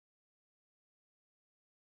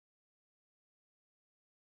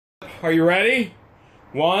Are you ready?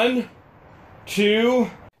 1, 2.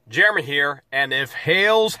 Jeremy here, and if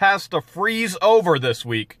Hales has to freeze over this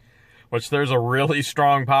week, which there's a really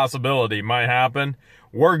strong possibility might happen,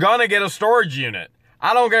 we're gonna get a storage unit.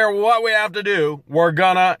 I don't care what we have to do, we're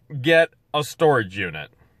gonna get a storage unit.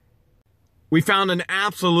 We found an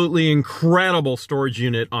absolutely incredible storage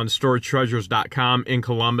unit on storagetreasures.com in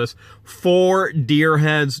Columbus. 4 deer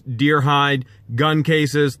heads, deer hide, gun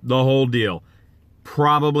cases, the whole deal.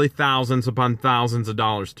 Probably thousands upon thousands of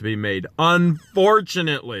dollars to be made.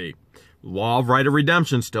 Unfortunately, law of right of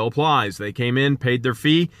redemption still applies. They came in, paid their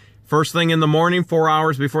fee, first thing in the morning, 4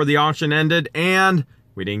 hours before the auction ended, and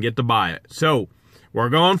we didn't get to buy it. So, we're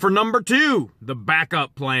going for number 2, the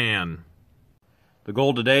backup plan. The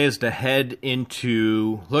goal today is to head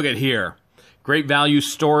into, look at here, great value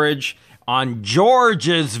storage on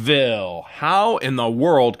Georgesville. How in the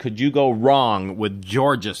world could you go wrong with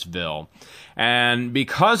Georgesville? And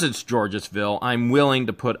because it's Georgesville, I'm willing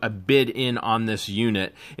to put a bid in on this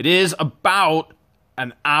unit. It is about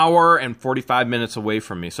an hour and 45 minutes away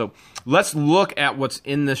from me. So let's look at what's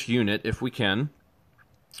in this unit if we can.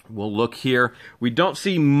 We'll look here. We don't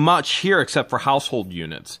see much here except for household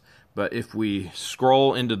units. But if we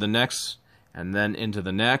scroll into the next and then into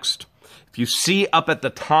the next, if you see up at the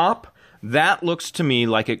top, that looks to me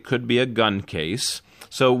like it could be a gun case.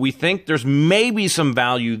 So we think there's maybe some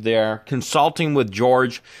value there. Consulting with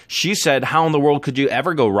George, she said, how in the world could you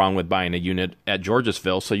ever go wrong with buying a unit at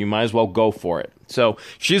Georgesville? So you might as well go for it. So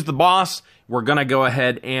she's the boss. We're going to go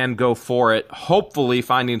ahead and go for it, hopefully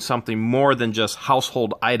finding something more than just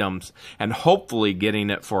household items and hopefully getting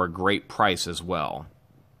it for a great price as well.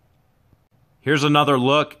 Here's another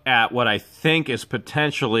look at what I think is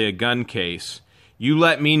potentially a gun case. You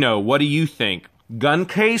let me know. What do you think? Gun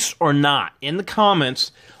case or not? In the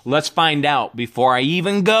comments, let's find out before I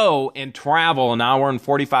even go and travel an hour and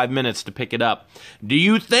 45 minutes to pick it up. Do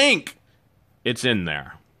you think it's in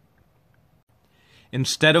there?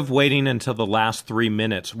 Instead of waiting until the last 3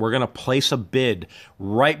 minutes, we're going to place a bid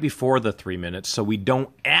right before the 3 minutes so we don't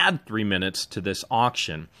add 3 minutes to this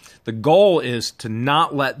auction. The goal is to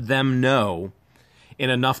not let them know in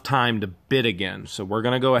enough time to bid again. So we're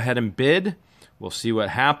going to go ahead and bid. We'll see what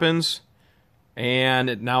happens.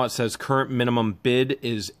 And now it says current minimum bid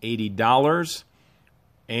is $80.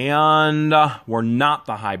 And we're not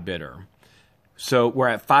the high bidder. So we're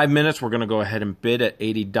at 5 minutes. We're going to go ahead and bid at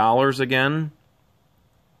 $80 again.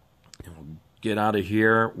 Get out of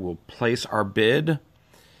here. We'll place our bid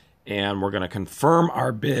and we're going to confirm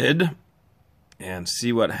our bid and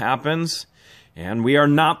see what happens. And we are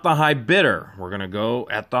not the high bidder. We're going to go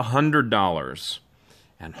at the $100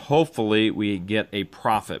 and hopefully we get a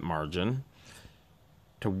profit margin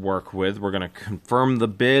to work with. We're going to confirm the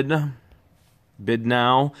bid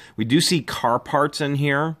now. We do see car parts in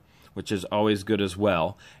here, which is always good as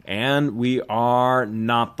well. And we are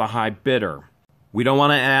not the high bidder. We don't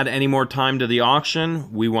want to add any more time to the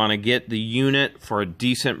auction. We want to get the unit for a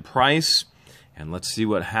decent price. And let's see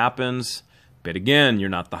what happens. Bid again, you're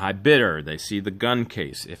not the high bidder. They see the gun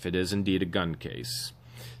case, if it is indeed a gun case.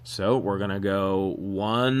 So we're going to go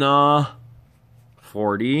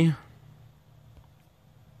 140.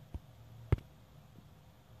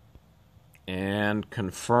 And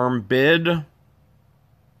confirm bid.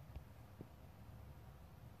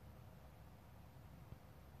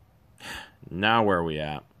 Now where are we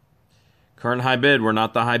at? Current high bid, we're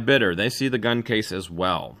not the high bidder. They see the gun case as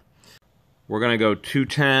well. We're going to go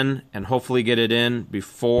 210 and hopefully get it in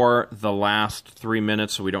before the last 3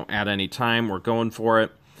 minutes so we don't add any time. We're going for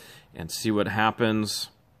it and see what happens.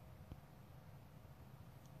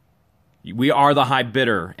 We are the high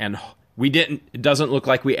bidder and it doesn't look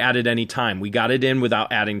like we added any time. We got it in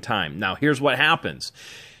without adding time. Now here's what happens.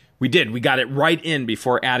 We got it right in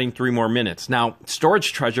before adding 3 more minutes. Now,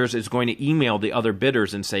 Storage Treasures is going to email the other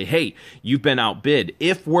bidders and say, hey, you've been outbid.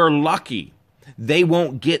 If we're lucky, they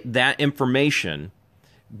won't get that information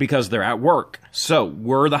because they're at work. So,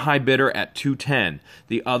 we're the high bidder at 210.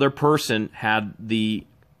 The other person had the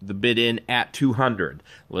bid in at 200.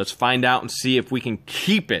 Let's find out and see if we can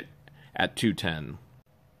keep it at 210.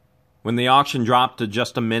 When the auction dropped to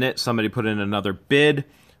just a minute, somebody put in another bid.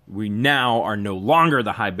 We now are no longer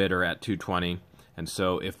the high bidder at 220. And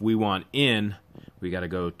so if we want in, we got to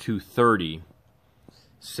go 230.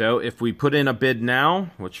 So if we put in a bid now,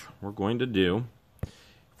 which we're going to do,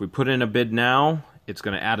 if we put in a bid now, it's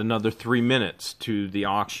going to add another 3 minutes to the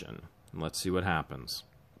auction. Let's see what happens.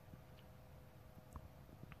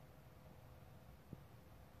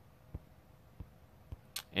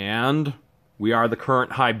 And we are the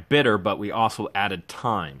current high bidder, but we also added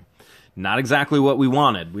time. Not exactly what we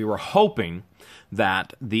wanted. We were hoping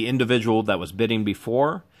that the individual that was bidding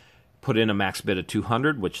before put in a max bid of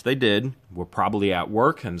 200, which they did. We're probably at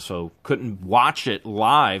work, and so couldn't watch it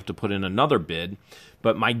live to put in another bid.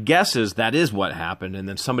 But my guess is that is what happened, and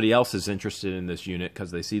then somebody else is interested in this unit because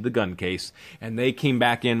they see the gun case, and they came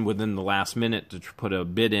back in within the last minute to put a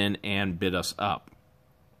bid in and bid us up.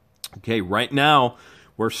 Okay, right now,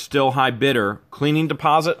 we're still high bidder. Cleaning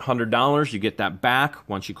deposit, $100. You get that back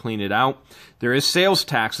once you clean it out. There is sales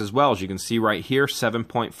tax as well, as you can see right here,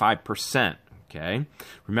 7.5%. Okay.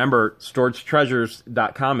 Remember,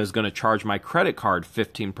 StorageTreasures.com is going to charge my credit card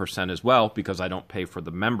 15% as well because I don't pay for the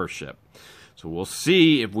membership. So we'll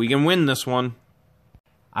see if we can win this one.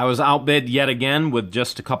 I was outbid yet again with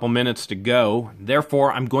just a couple minutes to go.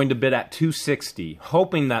 Therefore, I'm going to bid at $260,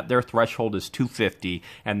 hoping that their threshold is $250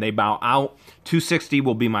 and they bow out. $260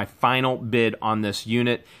 will be my final bid on this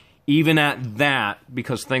unit. Even at that,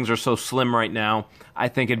 because things are so slim right now, I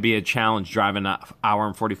think it'd be a challenge driving an hour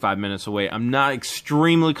and 45 minutes away. I'm not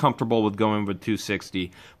extremely comfortable with going with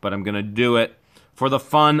 $260, but I'm going to do it for the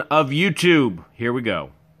fun of YouTube. Here we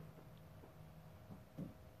go.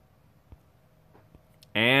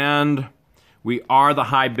 And we are the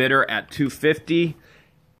high bidder at $250.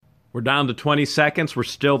 We're down to 20 seconds. We're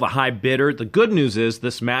still the high bidder. The good news is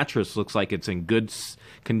this mattress looks like it's in good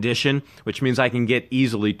condition, which means I can get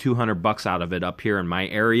easily $200 out of it up here in my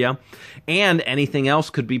area. And anything else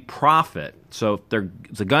could be profit. So if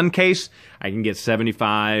there's a gun case, I can get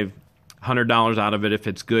 $75, $100 out of it if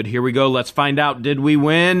it's good. Here we go. Let's find out. Did we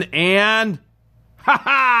win? And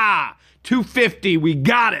ha-ha! $250, we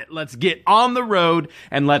got it. Let's get on the road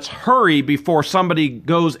and let's hurry before somebody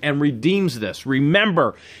goes and redeems this.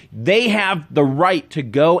 Remember, they have the right to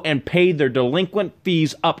go and pay their delinquent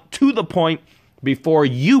fees up to the point before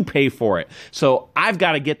you pay for it. So I've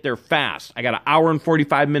got to get there fast. I got an hour and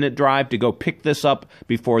 45-minute drive to go pick this up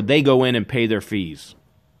before they go in and pay their fees.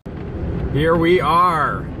 Here we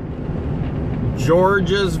are.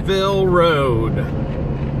 Georgesville Road.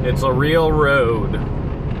 It's a real road.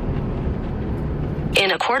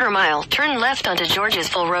 In a quarter mile, turn left onto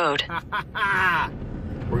Georgesville Road.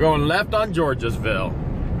 We're going left on Georgesville.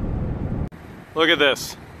 Look at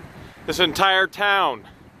this. This entire town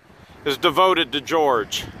is devoted to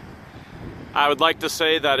George. I would like to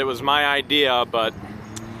say that it was my idea, but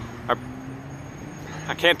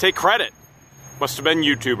I can't take credit. Must have been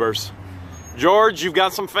YouTubers. George, you've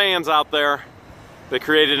got some fans out there. They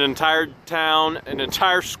created an entire town, an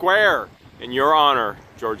entire square in your honor,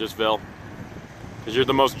 Georgesville. Because you're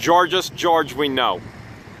the most Georgiest George we know.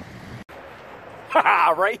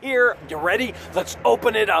 Haha, right here. You ready? Let's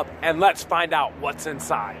open it up and let's find out what's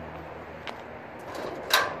inside.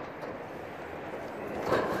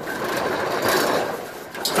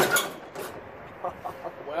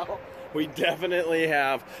 Well, we definitely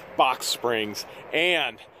have box springs.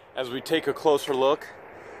 And as we take a closer look,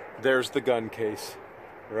 there's the gun case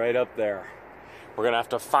right up there. We're going to have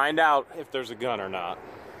to find out if there's a gun or not.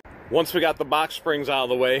 Once we got the box springs out of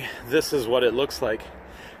the way, this is what it looks like.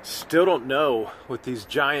 Still don't know what these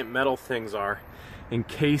giant metal things are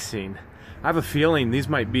encasing. I have a feeling these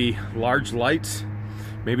might be large lights,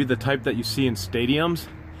 maybe the type that you see in stadiums.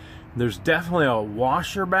 There's definitely a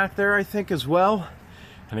washer back there, I think, as well.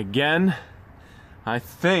 And again, I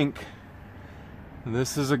think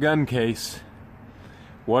this is a gun case.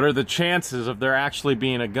 What are the chances of there actually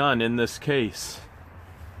being a gun in this case?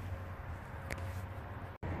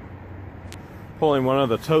 Pulling one of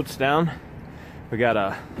the totes down, we got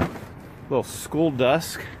a little school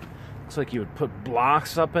desk. Looks like you would put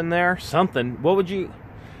blocks up in there, something. What would you,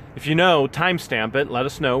 if you know, timestamp it, let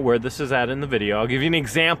us know where this is at in the video. I'll give you an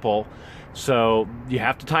example. So you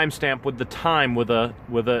have to timestamp with the time with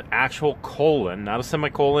a actual colon, not a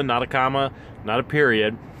semicolon, not a comma, not a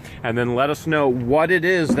period. And then let us know what it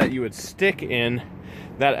is that you would stick in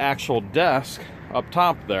that actual desk up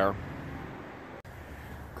top there.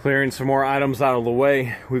 Clearing some more items out of the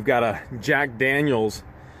way, we've got a Jack Daniels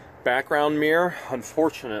background mirror.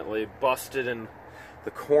 Unfortunately, busted in the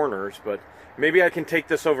corners, but maybe I can take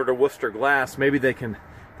this over to Wooster Glass. Maybe they can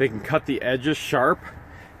cut the edges sharp,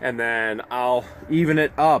 and then I'll even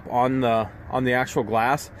it up on the actual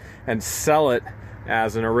glass and sell it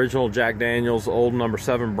as an original Jack Daniels old No.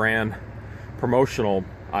 7 brand promotional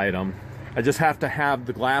item. I just have to have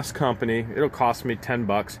the glass company, it'll cost me 10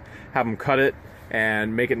 bucks, have them cut it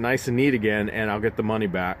and make it nice and neat again, and I'll get the money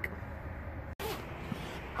back.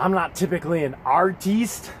 I'm not typically an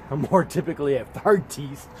artiste, I'm more typically a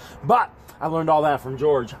artiste, but I learned all that from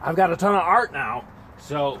George. I've got a ton of art now,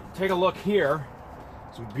 so take a look here.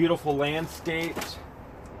 Some beautiful landscapes,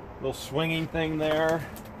 little swinging thing there,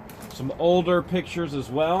 Some older pictures as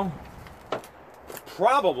well.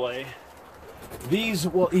 Probably these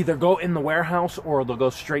will either go in the warehouse or they'll go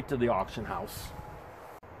straight to the auction house.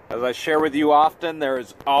 As I share with you often, there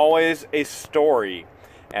is always a story,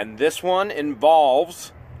 and this one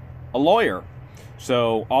involves a lawyer.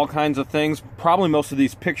 So all kinds of things. Probably most of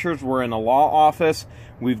these pictures were in a law office.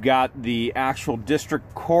 We've got the actual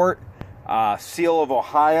district court seal of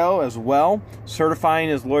Ohio as well, certifying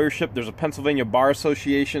his lawyership. There's a Pennsylvania Bar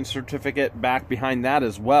Association certificate back behind that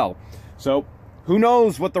as well. So who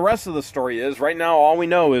knows what the rest of the story is? Right now, all we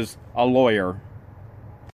know is a lawyer.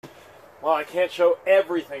 Well, I can't show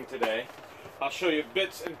everything today. I'll show you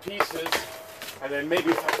bits and pieces, and then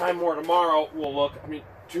maybe if I find more tomorrow, we'll look. I mean,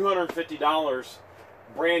 $250,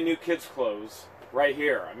 brand new kids' clothes right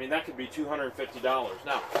here. I mean, that could be $250.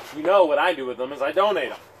 Now, you know what I do with them is I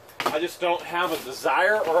donate them. I just don't have a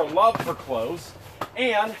desire or a love for clothes,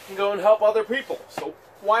 and can go and help other people. So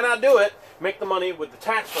why not do it? Make the money with the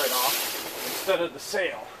tax write-off instead of the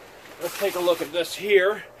sale. Let's take a look at this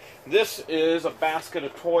here. This is a basket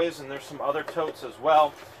of toys, and there's some other totes as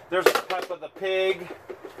well. There's a Peppa the Pig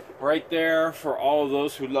right there for all of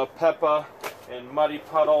those who love Peppa, and Muddy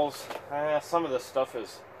Puddles. Some of this stuff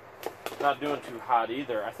is not doing too hot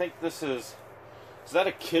either. I think this is that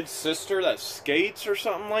a kid's sister that skates or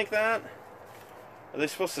something like that? Are they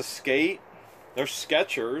supposed to skate? They're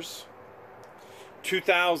Skechers.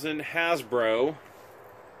 2000 Hasbro.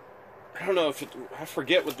 I don't know if I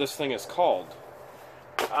forget what this thing is called.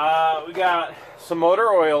 We got some motor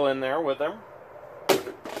oil in there with them.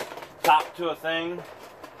 Top to a thing.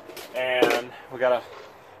 And we got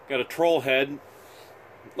a troll head.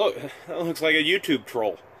 Look, that looks like a YouTube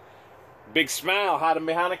troll. Big smile hiding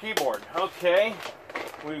behind a keyboard. Okay.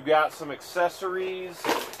 We've got some accessories.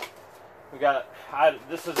 We got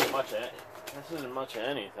this isn't much of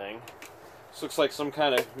anything. This looks like some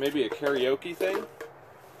kind of maybe a karaoke thing.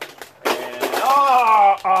 And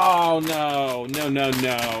oh no,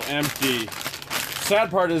 empty.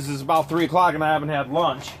 Sad part is it's about 3 o'clock and I haven't had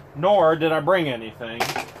lunch, nor did I bring anything.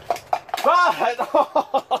 But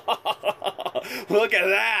look at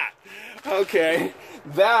that. Okay,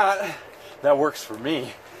 that works for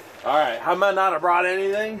me. All right, I might not have brought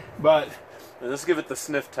anything, but let's give it the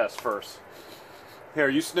sniff test first. Here,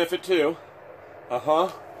 you sniff it too.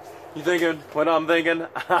 Uh-huh. You thinking what I'm thinking?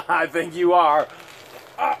 I think you are.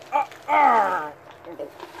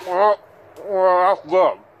 Well, that's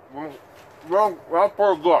good. That's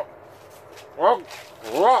pretty good. Okay.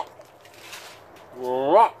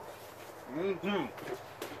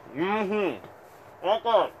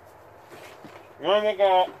 Then we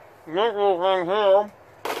got this little thing here.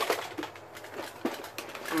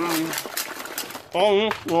 Oh,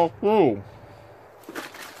 this little food.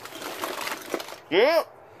 Yeah.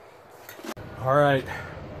 All right.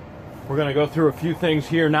 We're going to go through a few things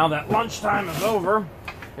here now that lunchtime is over.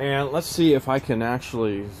 And let's see if I can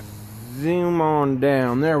actually zoom on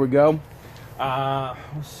down. There we go.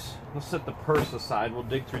 Let's set the purse aside. We'll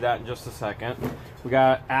dig through that in just a second. We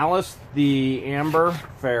got Alice the Amber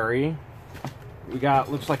Fairy. We got,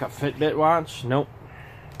 looks like a Fitbit watch. Nope.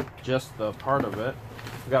 Just the part of it.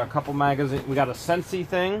 We got a couple magazines. We got a Scentsy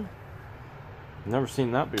thing. Never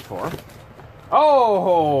seen that before.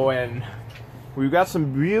 Oh, and we've got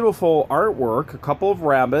some beautiful artwork. A couple of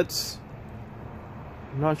rabbits.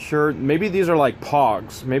 I'm not sure. Maybe these are like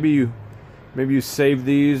Pogs. Maybe you save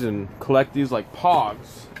these and collect these like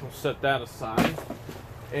Pogs. We'll set that aside.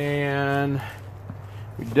 And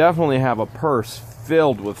we definitely have a purse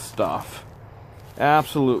filled with stuff.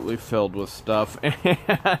 Absolutely filled with stuff.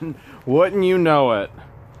 And wouldn't you know it?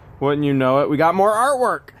 Wouldn't you know it? We got more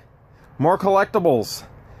artwork. More collectibles.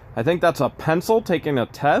 I think that's a pencil taking a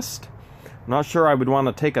test. I'm not sure I would want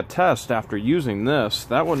to take a test after using this.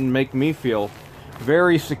 That wouldn't make me feel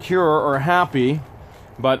very secure or happy.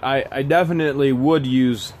 But I definitely would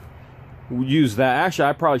use that. Actually,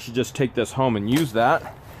 I probably should just take this home and use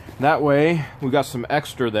that. That way, we got some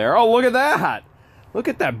extra there. Oh, look at that! Look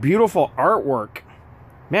at that beautiful artwork.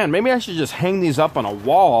 Man, maybe I should just hang these up on a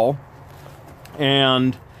wall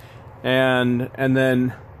and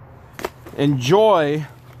then enjoy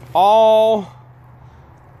all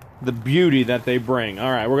the beauty that they bring. All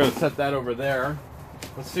right, we're going to set that over there.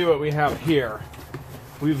 Let's see what we have here.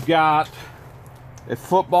 We've got a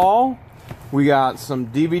football. We got some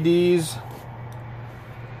DVDs.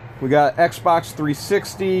 We got Xbox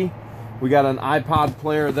 360. We got an iPod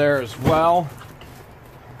player there as well.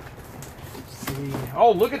 Let's see.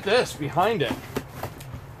 Oh, look at this behind it.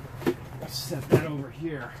 Let's set that over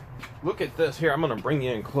here. Look at this. Here, I'm going to bring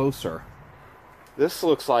you in closer. This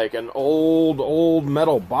looks like an old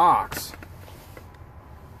metal box.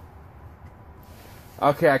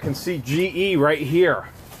 Okay, I can see GE right here.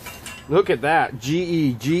 Look at that.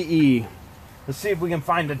 GE. Let's see if we can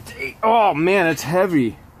find a date. Oh, man, it's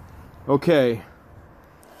heavy. Okay.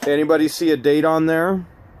 Anybody see a date on there?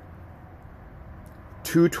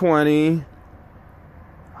 2/20.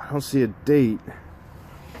 I don't see a date.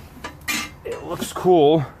 It looks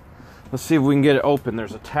cool. Let's see if we can get it open.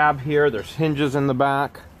 There's a tab here. There's hinges in the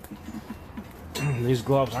back. These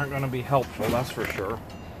gloves aren't going to be helpful, that's for sure.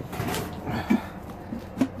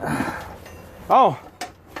 Oh,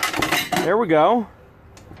 there we go.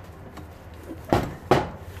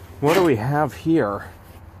 What do we have here?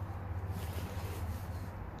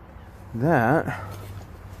 That's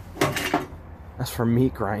for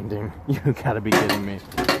meat grinding. You gotta be kidding me.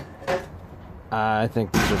 I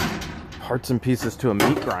think these are parts and pieces to a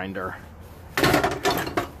meat grinder.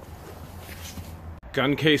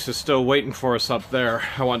 Gun case is still waiting for us up there.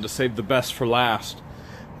 I wanted to save the best for last.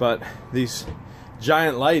 But these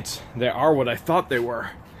giant lights, they are what I thought they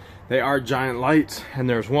were. They are giant lights. And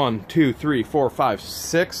there's 1, 2, 3, 4, 5,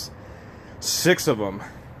 6. 6 of them.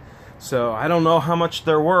 So I don't know how much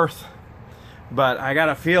they're worth. But I got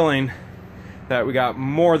a feeling that we got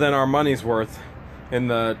more than our money's worth in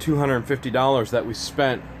the $250 that we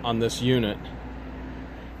spent on this unit.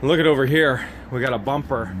 And look at over here. We got a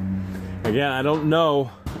bumper. Again, I don't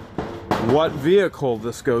know what vehicle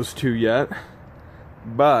this goes to yet,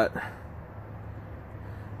 but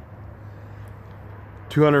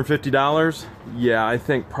 $250? Yeah, I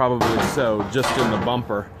think probably so, just in the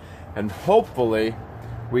bumper. And hopefully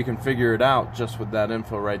we can figure it out just with that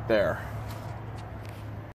info right there.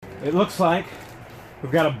 It looks like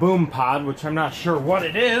we've got a boom pod, which I'm not sure what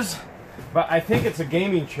it is, but I think it's a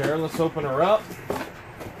gaming chair. Let's open her up.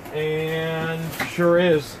 And sure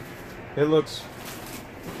is. It looks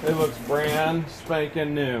brand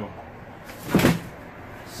spanking new.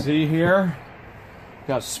 See here?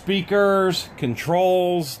 Got speakers,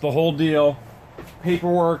 controls, the whole deal.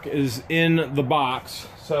 Paperwork is in the box.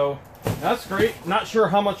 So that's great. Not sure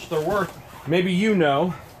how much they're worth. Maybe you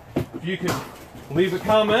know. If you could leave a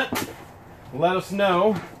comment, let us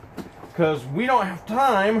know. Because we don't have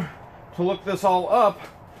time to look this all up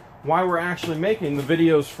while we're actually making the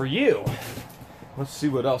videos for you. Let's see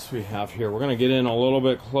what else we have here. We're going to get in a little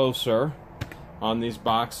bit closer on these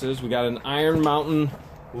boxes. We got an Iron Mountain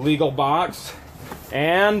legal box.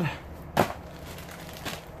 And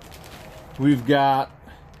we've got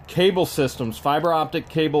cable systems, fiber optic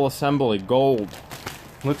cable assembly, gold.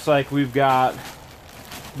 Looks like we've got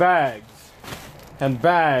bags and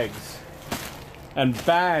bags and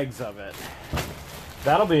bags of it.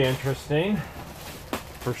 That'll be interesting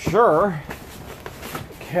for sure.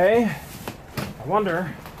 Okay. I wonder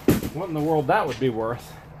what in the world that would be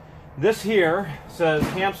worth. This here says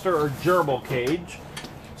hamster or gerbil cage.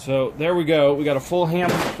 So there we go. We got a full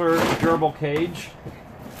hamster gerbil cage.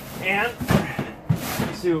 And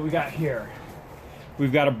let's see what we got here.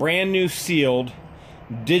 We've got a brand new sealed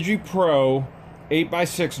DigiPro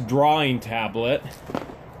 8x6 drawing tablet.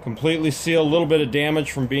 Completely sealed, a little bit of damage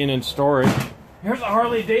from being in storage. Here's a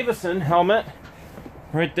Harley Davidson helmet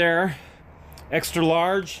right there. Extra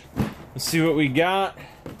large. Let's see what we got.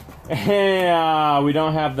 Yeah, we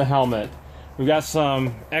don't have the helmet. We got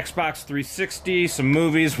some Xbox 360, some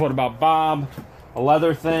movies, What About Bob, a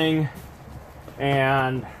leather thing,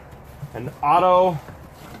 and an auto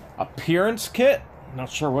appearance kit. Not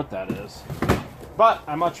sure what that is. But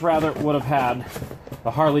I much rather would have had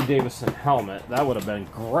the Harley Davidson helmet. That would have been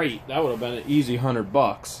great. That would have been an easy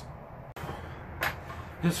 $100.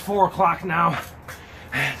 It's 4 o'clock now.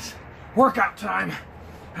 It's workout time.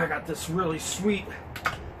 I got this really sweet,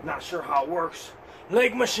 not sure how it works,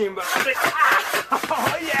 leg machine, but I think,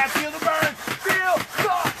 oh yeah, feel the burn, feel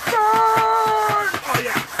the burn, oh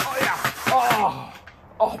yeah,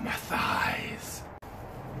 oh my thighs.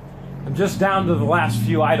 I'm just down to the last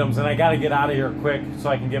few items and I gotta get out of here quick so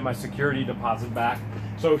I can get my security deposit back.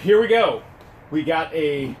 So here we go. We got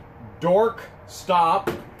a dork stop.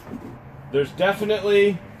 There's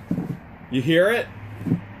definitely, you hear it?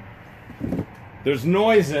 There's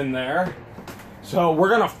noise in there. So we're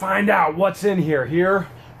gonna find out what's in here. Here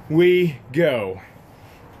we go.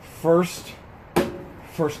 First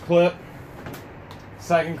clip.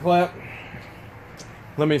 Second clip.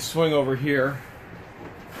 Let me swing over here.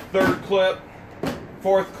 Third clip.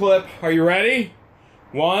 Fourth clip. Are you ready?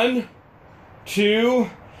 1, 2,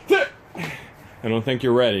 3. I don't think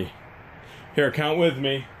you're ready. Here, count with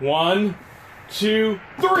me. 1, 2,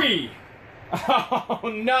 3.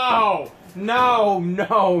 Oh no! No.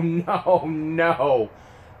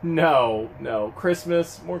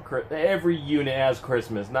 Christmas, every unit has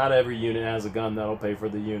Christmas. Not every unit has a gun that'll pay for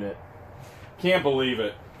the unit. Can't believe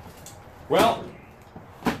it. Well,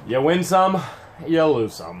 you win some, you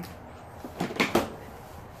lose some.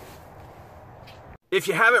 If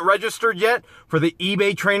you haven't registered yet for the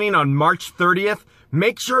eBay training on March 30th,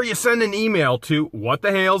 make sure you send an email to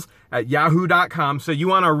whatthehales@yahoo.com so you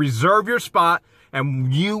want to reserve your spot,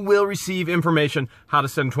 and you will receive information how to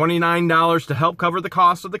send $29 to help cover the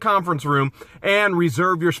cost of the conference room and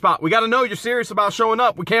reserve your spot. We got to know you're serious about showing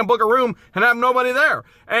up. We can't book a room and have nobody there.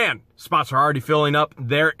 And spots are already filling up.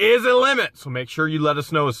 There is a limit, so make sure you let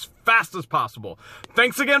us know as fast as possible.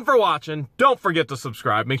 Thanks again for watching. Don't forget to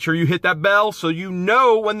subscribe. Make sure you hit that bell so you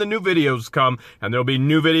know when the new videos come, and there'll be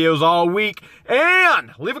new videos all week.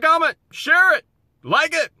 And leave a comment, share it,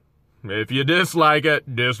 like it. If you dislike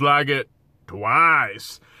it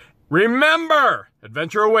twice. Remember,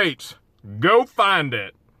 adventure awaits. Go find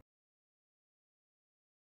it.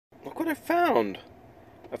 Look what I found.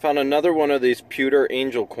 I found another one of these pewter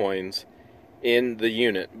angel coins in the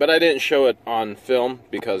unit, but I didn't show it on film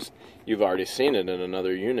because you've already seen it in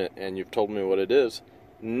another unit and you've told me what it is.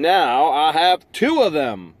 Now I have two of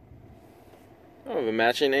them. I have a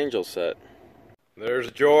matching angel set.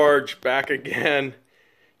 There's George back again.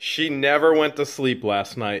 She never went to sleep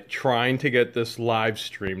last night trying to get this live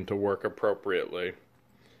stream to work appropriately.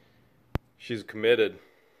 She's committed.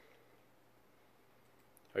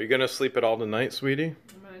 Are you going to sleep at all tonight, sweetie?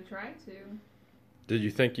 I'm going to try to. Did you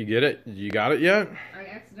think you get it? You got it yet? I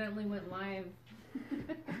accidentally went live.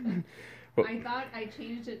 Well, I thought I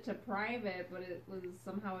changed it to private, but it was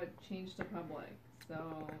somehow it changed to public.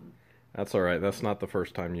 So that's all right. That's not the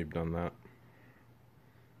first time you've done that.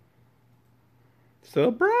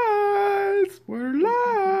 Surprise! We're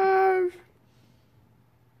live!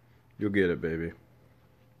 You'll get it, baby.